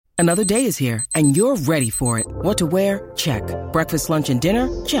Another day is here, and you're ready for it. What to wear? Check. Breakfast, lunch, and dinner?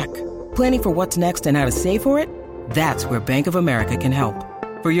 Check. Planning for what's next and how to save for it? That's where Bank of America can help.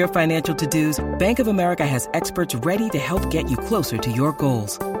 For your financial to-dos, Bank of America has experts ready to help get you closer to your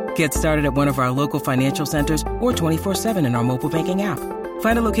goals. Get started at one of our local financial centers or 24/7 in our mobile banking app.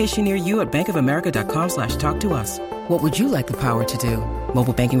 Find a location near you at bankofamerica.com/talktous. What would you like the power to do?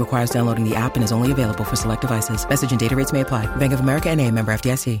 Mobile banking requires downloading the app and is only available for select devices. Message and data rates may apply. Bank of America N.A., member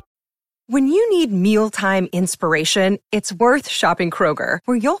FDIC. When you need mealtime inspiration, it's worth shopping Kroger,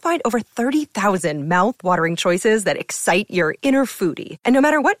 where you'll find over 30,000 mouth-watering choices that excite your inner foodie. And no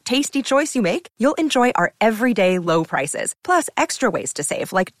matter what tasty choice you make, you'll enjoy our everyday low prices, plus extra ways to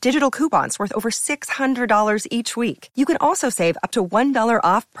save, like digital coupons worth over $600 each week. You can also save up to $1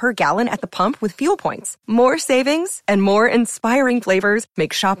 off per gallon at the pump with fuel points. More savings and more inspiring flavors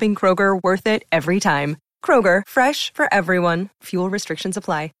make shopping Kroger worth it every time. Kroger, fresh for everyone. Fuel restrictions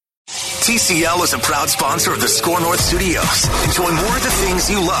apply. TCL is a proud sponsor of the Score North Studios. Enjoy more of the things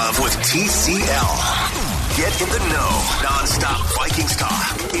you love with TCL. Get in the know. Non-stop Vikings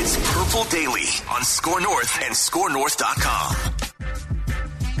talk. It's Purple Daily on Score North and ScoreNorth.com.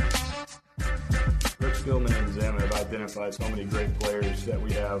 Rick Spielman and Zim have identified so many great players that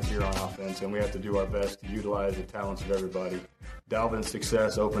we have here on offense, and we have to do our best to utilize the talents of everybody. Dalvin's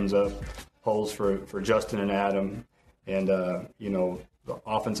success opens up holes for Justin and Adam, and, the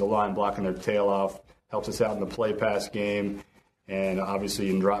offensive line blocking their tail off helps us out in the play pass game, and obviously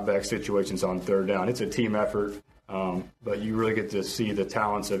in drop back situations on third down. It's a team effort, but you really get to see the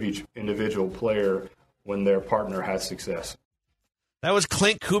talents of each individual player when their partner has success. That was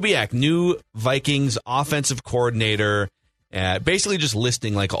Clint Kubiak, new Vikings offensive coordinator, basically just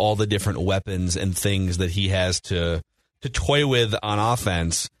listing like all the different weapons and things that he has to toy with on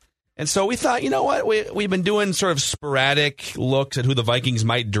offense. And so we thought, you know what, we've been doing sort of sporadic looks at who the Vikings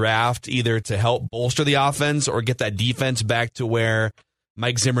might draft, either to help bolster the offense or get that defense back to where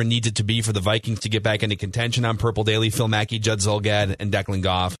Mike Zimmer needs it to be for the Vikings to get back into contention on Purple Daily. Phil Mackey, Judd Zulgad, and Declan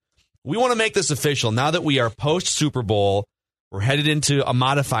Goff. We want to make this official. Now that we are post-Super Bowl, we're headed into a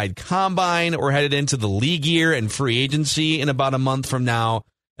modified combine. We're headed into the league year and free agency in about a month from now,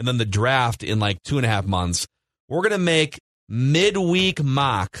 and then the draft in like 2.5 months. We're going to make midweek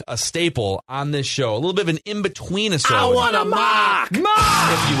mock a staple on this show. A little bit of an in-between episode. I want a mock!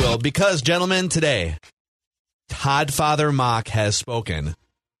 If you will. Because, gentlemen, today, Todd Father Mock has spoken.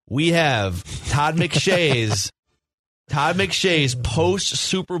 We have Todd McShay's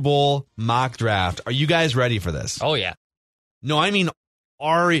post-Super Bowl mock draft. Are you guys ready for this? Oh, yeah. No, I mean,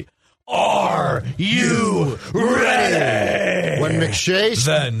 are you ready? When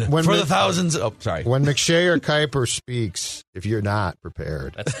McShay... the thousands... Oh, sorry. When McShay or Kuiper speaks, if you're not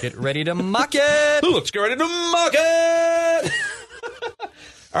prepared... Let's get ready to mock it! Let's get ready to mock it!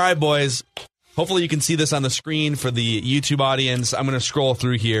 All right, boys. Hopefully you can see this on the screen for the YouTube audience. I'm going to scroll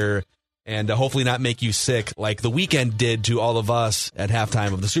through here and hopefully not make you sick like the weekend did to all of us at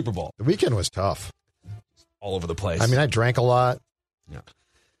halftime of the Super Bowl. The weekend was tough. All over the place. I mean, I drank a lot. Yeah.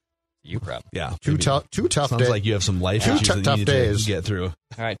 You probably. Yeah. Two tough days. Sounds like you have some life issues that you need to get through. All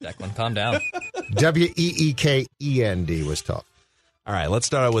right, Declan, calm down. Weekend was tough. All right, let's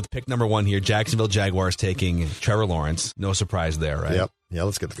start out with pick number 1 here. Jacksonville Jaguars taking Trevor Lawrence. No surprise there, right? Yep. Yeah,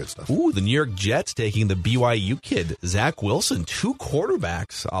 let's get the good stuff. Ooh, the New York Jets taking the BYU kid, Zach Wilson. 2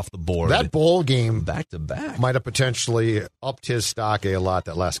 quarterbacks off the board. That bowl game back-to-back might have potentially upped his stock a lot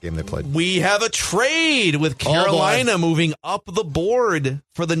that last game they played. We have a trade with Carolina moving up the board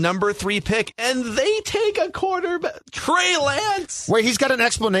for the number 3 pick, and they take a quarterback, Trey Lance. Wait, he's got an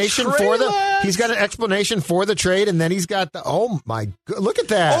explanation He's got an explanation for the trade, and then he's got the. Oh my! Look at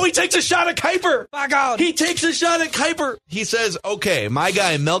that! Oh, he takes a shot at Kuiper. My God, he takes a shot at Kuiper. He says, "Okay, my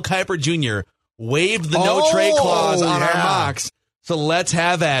guy Mel Kiper Jr. waived the no trade clause on our mocks, so let's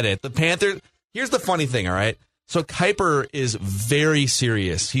have at it." The Panthers. Here's the funny thing, all right? So Kuiper is very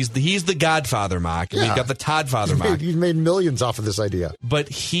serious. He's the Godfather mock, and we've got the Toddfather mock. He's made millions off of this idea. But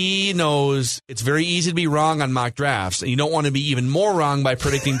he knows it's very easy to be wrong on mock drafts, and you don't want to be even more wrong by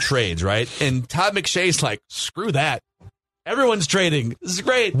predicting trades, right? And Todd McShay's like, screw that. Everyone's trading. This is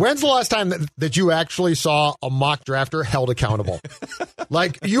great. When's the last time that you actually saw a mock drafter held accountable?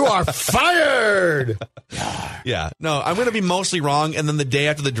 Like, you are fired! Yeah. No, I'm going to be mostly wrong, and then the day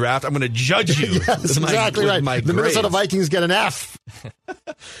after the draft, I'm going to judge you. Yes, exactly right. The Minnesota Vikings get an F.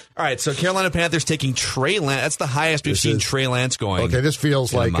 All right, so Carolina Panthers taking Trey Lance. That's the highest we've seen Trey Lance going. Okay, this feels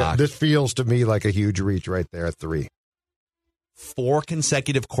to me like a huge reach right there at 3. 4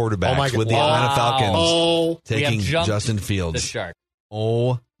 consecutive quarterbacks with the Atlanta Falcons taking Justin Fields. The shark.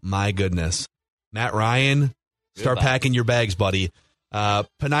 Oh, my goodness. Matt Ryan, start packing your bags, buddy.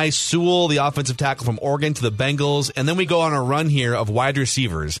 Penei Sewell, the offensive tackle from Oregon, to the Bengals. And then we go on a run here of wide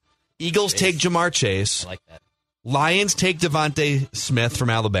receivers. Eagles take Jamar Chase. I like that. Lions take Devontae Smith from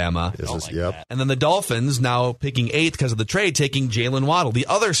Alabama. That. And then the Dolphins, now picking 8th because of the trade, taking Jalen Waddle, the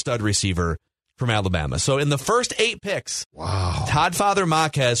other stud receiver from Alabama. So in the first 8 picks, Todd Father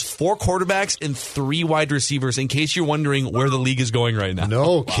Mock has 4 quarterbacks and 3 wide receivers, in case you're wondering where the league is going right now.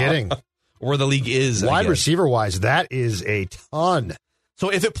 No kidding. Where the league is. Wide receiver-wise, that is a ton. So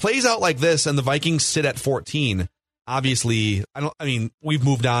if it plays out like this and the Vikings sit at 14, obviously, we've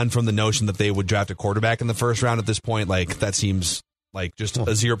moved on from the notion that they would draft a quarterback in the first round at this point. Like, that seems like just a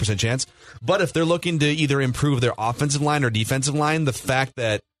 0% chance. But if they're looking to either improve their offensive line or defensive line, the fact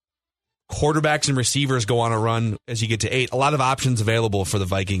that quarterbacks and receivers go on a run as you get to 8, a lot of options available for the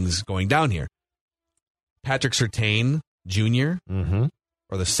Vikings going down here. Patrick Surtain Jr.,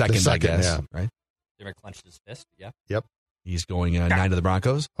 or the second, I guess, yeah. right? Jimmer clenched his fist, yeah. Yep. He's going 9 to the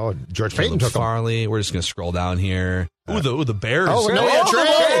Broncos. Oh, George Payton took him. Farley. We're just going to scroll down here. The Bears. Oh, no, we have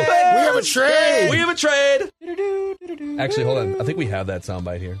a trade. We have a trade. Actually, hold on. I think we have that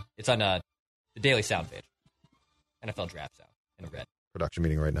soundbite here. It's on the Daily Sound page. NFL Draft Sound in red. Production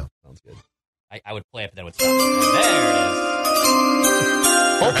meeting right now. Sounds good. I would play it, but then it would stop. There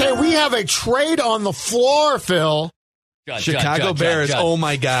it is. Okay, we have a trade on the floor, Phil. Chicago Bears. Oh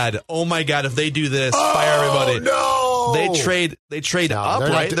my God. If they do this, fire everybody. No. They trade up,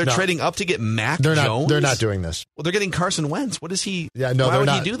 right? They're trading up to get Mac Jones. They're not doing this. Well, they're getting Carson Wentz. What is he? Yeah, no, why would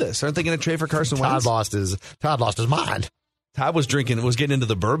not. he do this? Aren't they going to trade for Carson Wentz? Todd lost his mind. Todd was getting into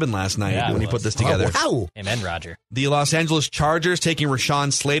the bourbon last night when he put this together. Wow. Him and Roger. The Los Angeles Chargers taking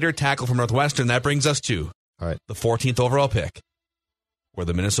Rashawn Slater, tackle from Northwestern. That brings us to the 14th overall pick, where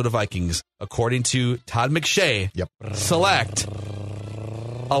the Minnesota Vikings, according to Todd McShay, select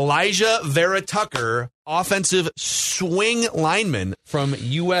Elijah Vera Tucker, offensive swing lineman from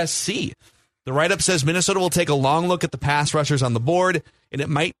USC. The write-up says Minnesota will take a long look at the pass rushers on the board, and it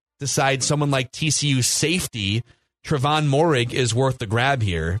might decide someone like TCU safety Trevon Moehrig is worth the grab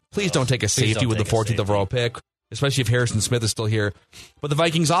here. Please don't take a safety with the 14th overall pick, especially if Harrison Smith is still here. But the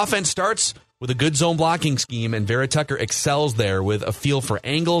Vikings offense starts with a good zone blocking scheme, and Vera Tucker excels there with a feel for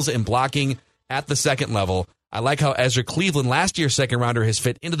angles and blocking at the second level. I like how Ezra Cleveland, last year's second rounder, has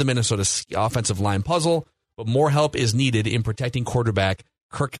fit into the Minnesota offensive line puzzle, but more help is needed in protecting quarterback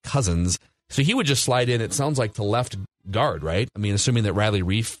Kirk Cousins. So he would just slide in, it sounds like, to left guard, right? I mean, assuming that Riley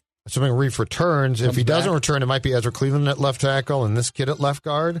Reiff. Assuming Reiff returns. If he doesn't return, it might be Ezra Cleveland at left tackle and this kid at left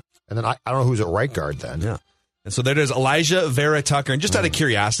guard. And then I don't know who's at right guard then. Yeah. And so there it is, Elijah Vera Tucker. And just out of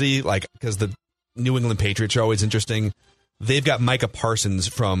curiosity, like, because the New England Patriots are always interesting, they've got Micah Parsons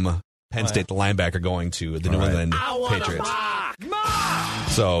from Penn State, the linebacker, going to the New England Patriots.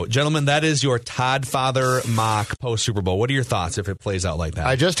 So, gentlemen, that is your Todd Father mock post-Super Bowl. What are your thoughts if it plays out like that?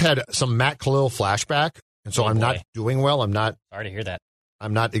 I just had some Matt Khalil flashback, and so I'm not doing well. Sorry to hear that.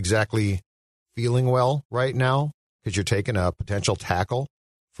 I'm not exactly feeling well right now because you're taking a potential tackle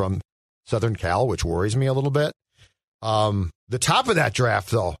from Southern Cal, which worries me a little bit. The top of that draft,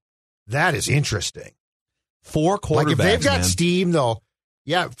 though, that is interesting. 4 quarterbacks, like if they've got man. steam, though,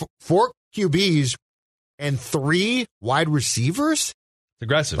 4 QBs and 3 wide receivers? It's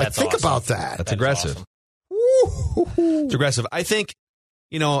aggressive. Like, think about that. That's aggressive. Awesome. It's aggressive. I think,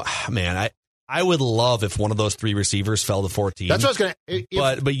 man, I would love if one of those 3 receivers fell to 14. That's what I was going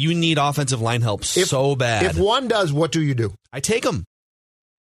to. But you need offensive line help so bad. If one does, what do you do? I take them.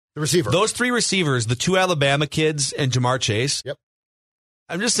 The receiver. Those 3 receivers, the 2 Alabama kids and Jamar Chase. Yep.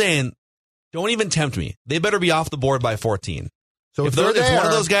 I'm just saying, don't even tempt me. They better be off the board by 14. So if one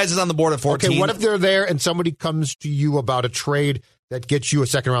of those guys is on the board at 14. Okay, what if they're there and somebody comes to you about a trade that gets you a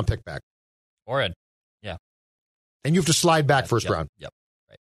second-round pick back? And you have to slide back first round. Yep.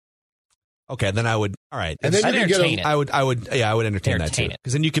 Right. Okay, then I would. All right. And then I'd entertain it. I would entertain that too.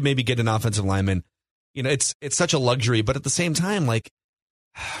 Because then you could maybe get an offensive lineman. It's such a luxury, but at the same time, like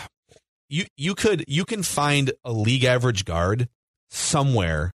you can find a league average guard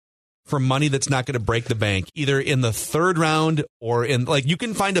somewhere for money that's not going to break the bank, either in the 3rd round or you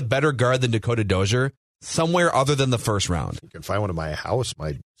can find a better guard than Dakota Dozier somewhere other than the 1st round. You can find one in my house.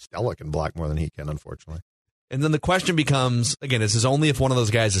 My Stella can block more than he can, unfortunately. And then the question becomes, again, this is only if one of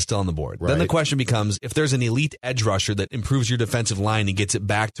those guys is still on the board. Right. Then the question becomes, if there's an elite edge rusher that improves your defensive line and gets it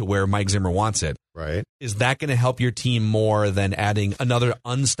back to where Mike Zimmer wants it, right? Is that going to help your team more than adding another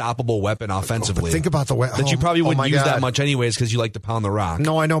unstoppable weapon offensively? But think about the way that you probably wouldn't use that much anyways because you like to pound the rock.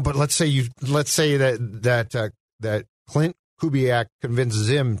 No, I know, but let's say that Clint Kubiak convinces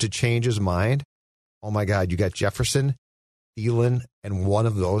him to change his mind. Oh my God, you got Jefferson Thielen, and one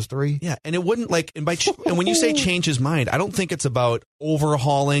of those three. Yeah, and it wouldn't and when you say change his mind, I don't think it's about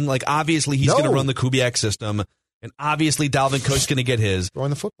overhauling. Like, obviously, he's going to run the Kubiak system, and obviously, Dalvin Cook's going to get his. Throwing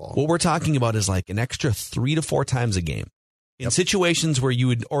the football. What we're talking about is like an extra 3 to 4 times a game. In situations where you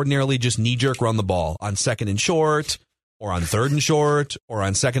would ordinarily just knee-jerk run the ball on 2nd and short, or on 3rd and short, or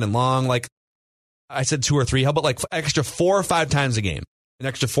on 2nd and long, like I said 2 or 3, how about like extra 4 or 5 times a game? An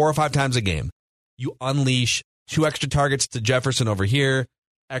extra 4 or 5 times a game. You unleash 2 extra targets to Jefferson over here,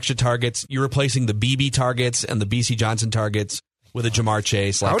 extra targets. You're replacing the BB targets and the BC Johnson targets with a Jamar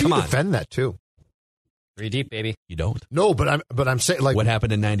Chase. Like, how do come you on. defend that too? 3 deep, baby. You don't. No, but I'm saying, like, what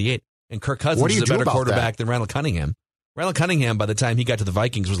happened in '98? And Kirk Cousins is a better quarterback than Randall Cunningham. Randall Cunningham, by the time he got to the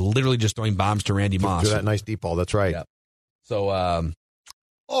Vikings, was literally just throwing bombs to Randy Moss. Do that nice deep ball. That's right. Yeah. So,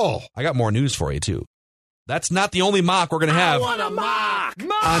 I got more news for you, too. That's not the only mock we're going to have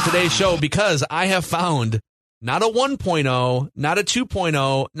on today's show, because I have found not a 1.0, not a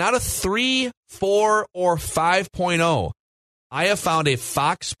 2.0, not a 3, 4, or 5.0. I have found a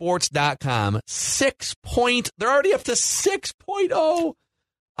FoxSports.com 6. They're already up to 6.0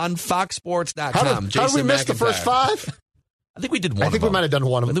 on FoxSports.com. How did we miss the first 5? I think we did one. I think we might have done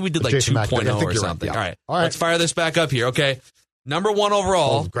one of them. I think we did like Jason 2.0 or something. Right. All right. Let's fire this back up here. Okay. Number 1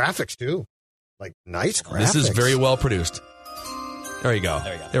 overall. Graphics, too. Like, nice graphics. This is very well produced. There you go.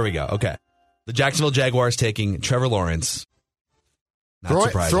 There we go. Okay. The Jacksonville Jaguars taking Trevor Lawrence. Not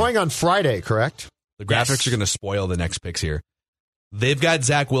surprising. Throwing on Friday, correct? The graphics are going to spoil the next picks here. They've got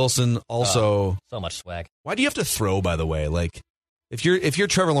Zach Wilson also. So much swag. Why do you have to throw, by the way? Like, if you're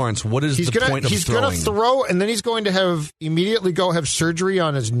Trevor Lawrence, what is the point of throwing? He's going to throw, and then he's going to have surgery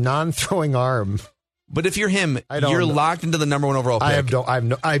on his non-throwing arm. But if you're him, you're locked into the number 1 overall pick.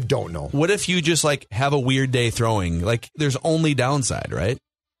 I don't know. What if you just like have a weird day throwing? Like, there's only downside, right?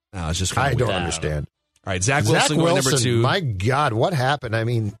 No, it's just I don't understand. All right, Zach Wilson going number 2. My God, what happened? I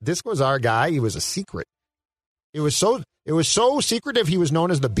mean, this was our guy. He was a secret. It was so secretive. He was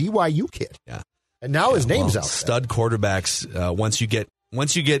known as the BYU kid. Yeah, and now his name's out. Stud quarterbacks. Once you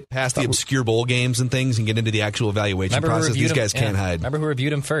get past the obscure bowl games and things and get into the actual evaluation process, these guys can't hide. Remember who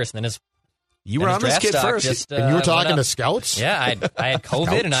reviewed him first, and then you were on this kid first, and you were talking to scouts. Yeah, I had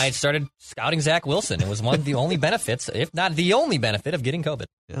COVID, and I started scouting Zach Wilson. It was one of the only benefits, if not the only benefit, of getting COVID.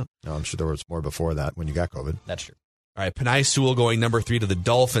 Yeah, no, I'm sure there was more before that when you got COVID. That's true. All right, Penei Sewell going number 3 to the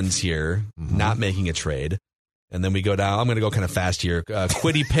Dolphins here, not making a trade. And then we go down. I'm going to go kind of fast here.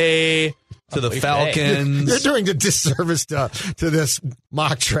 Kwity Paye to the Falcons. You're doing a disservice to this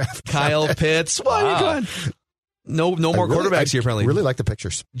mock draft. Kyle Pitts. What are you going? No more quarterbacks here, apparently. I really like the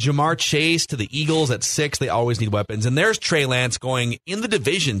pictures. Jamar Chase to the Eagles at 6. They always need weapons. And there's Trey Lance going in the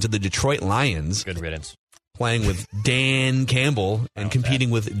division to the Detroit Lions. Good riddance. Playing with Dan Campbell and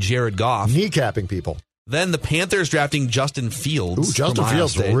competing with Jared Goff. Kneecapping people. Then the Panthers drafting Justin Fields. Ooh, Justin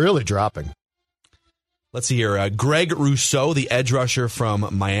Fields really dropping. Let's see here. Greg Rousseau, the edge rusher from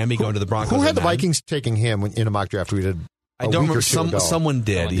Miami, going to the Broncos. Who had the Vikings taking him in a mock draft we did? I don't remember. Someone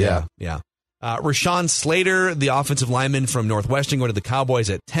did. Yeah. Rashawn Slater, the offensive lineman from Northwestern, going to the Cowboys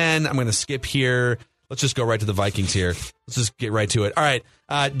at 10. I'm going to skip here. Let's just go right to the Vikings here. Let's just get right to it. All right.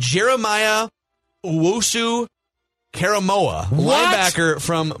 Jeremiah Owusu Karamoa, linebacker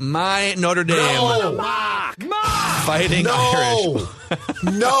from my Notre Dame. Fighting Irish.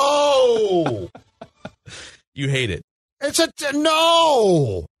 No. You hate it.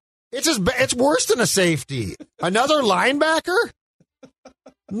 No. It's worse than a safety. Another linebacker?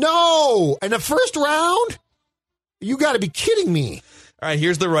 No. In the first round? You got to be kidding me. All right,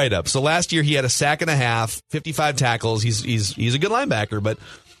 here's the write-up. So last year he had a sack and a half, 55 tackles. He's a good linebacker, but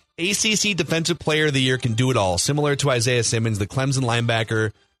ACC Defensive Player of the Year can do it all. Similar to Isaiah Simmons, the Clemson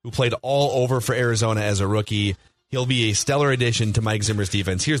linebacker who played all over for Arizona as a rookie. He'll be a stellar addition to Mike Zimmer's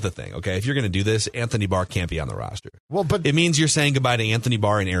defense. Here's the thing, okay? If you're going to do this, Anthony Barr can't be on the roster. Well, but it means you're saying goodbye to Anthony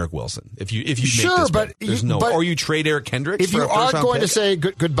Barr and Eric Wilson. If you sure, make this but there's no, or you trade Eric Kendricks. If you are going pick. to say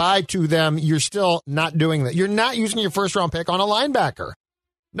goodbye to them, you're still not doing that. You're not using your first round pick on a linebacker.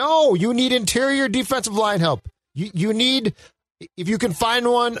 No, you need interior defensive line help. You need, if you can find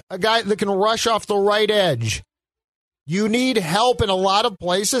a guy that can rush off the right edge. You need help in a lot of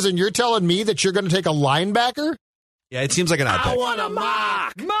places, and you're telling me that you're going to take a linebacker? Yeah, it seems like an odd pick. I want a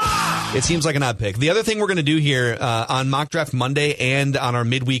mock. It seems like an odd pick. The other thing we're going to do here on Mock Draft Monday and on our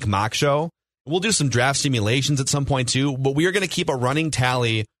midweek mock show, we'll do some draft simulations at some point too, but we are going to keep a running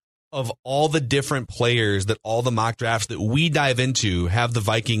tally of all the different players that all the mock drafts that we dive into have the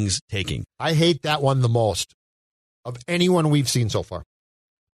Vikings taking. I hate that one the most of anyone we've seen so far.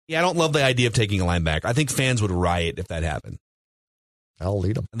 Yeah, I don't love the idea of taking a linebacker. I think fans would riot if that happened. I'll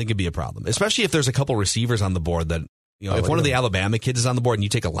lead them. I think it'd be a problem, especially if there's a couple receivers on the board that, if one of the Alabama kids is on the board and you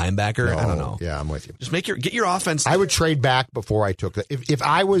take a linebacker, I don't know. Yeah, I'm with you. Just get your offense. I would trade back before I took that.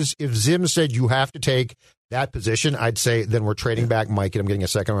 If Zim said you have to take that position, I'd say then we're trading back Mike and I'm getting a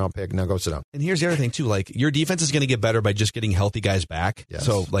second round pick. Now go sit down. And here's the other thing too, like your defense is going to get better by just getting healthy guys back. Yes.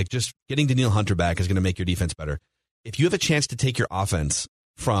 So like just getting Danielle Hunter back is going to make your defense better. If you have a chance to take your offense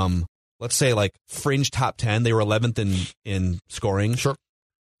from, let's say, like fringe top 10, they were 11th in scoring. Sure.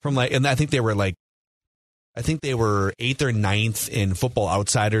 And I think they were 8th or 9th in Football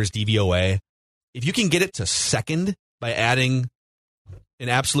Outsiders DVOA. If you can get it to second by adding an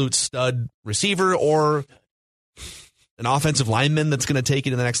absolute stud receiver or an offensive lineman that's going to take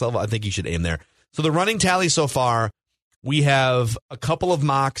you to the next level, I think you should aim there. So the running tally so far, we have a couple of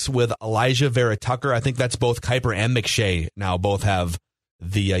mocks with Elijah Vera Tucker. I think that's both Kuiper and McShay now both have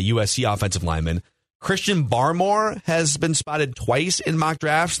the USC offensive lineman. Christian Barmore has been spotted twice in mock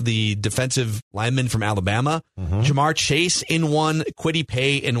drafts, the defensive lineman from Alabama. Mm-hmm. Jamar Chase in one, Kwity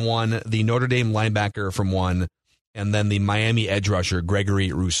Paye in one, the Notre Dame linebacker from one, and then the Miami edge rusher,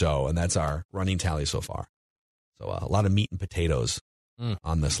 Gregory Rousseau. And that's our running tally so far. So a lot of meat and potatoes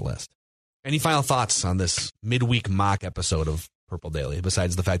on this list. Any final thoughts on this midweek mock episode of Purple Daily,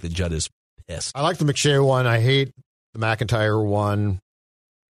 besides the fact that Judd is pissed? I like the McShay one. I hate the McIntyre one.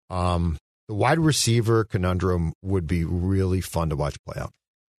 The wide receiver conundrum would be really fun to watch play out.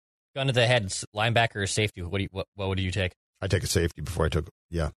 Gun to the head, linebacker or safety, what would you take? I take a safety before I took,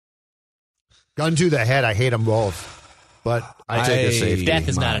 Gun to the head, I hate them both, but I take a safety. Death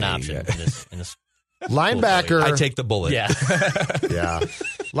is not an option in this linebacker. I take the bullet. Yeah. Yeah.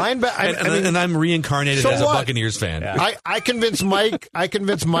 Linebacker. And I'm reincarnated as a Buccaneers fan. Yeah. I convince Mike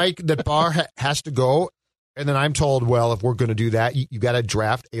that Barr has to go. And then I'm told, well, if we're going to do that, you got to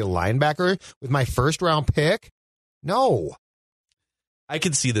draft a linebacker with my first round pick. No. I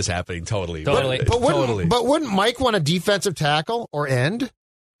could see this happening totally. But wouldn't Mike want a defensive tackle or end?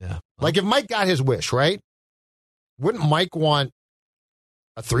 Yeah. Like if Mike got his wish, right? Wouldn't Mike want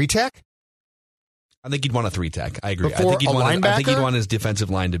a 3-tech? I think he'd want a 3-tech. I agree. Before I think he'd want his defensive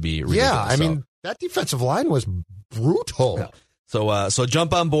line to be ridiculous. Yeah, I mean, that defensive line was brutal. Yeah. So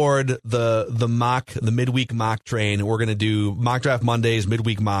jump on board the midweek mock train. We're going to do mock draft Mondays,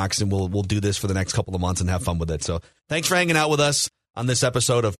 midweek mocks, and we'll do this for the next couple of months and have fun with it. So thanks for hanging out with us on this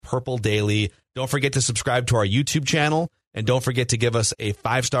episode of Purple Daily. Don't forget to subscribe to our YouTube channel, and don't forget to give us a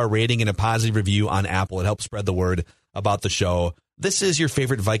 5-star rating and a positive review on Apple. It helps spread the word about the show. This is your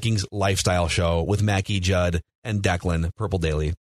favorite Vikings lifestyle show with Mackie, Judd, and Declan. Purple Daily.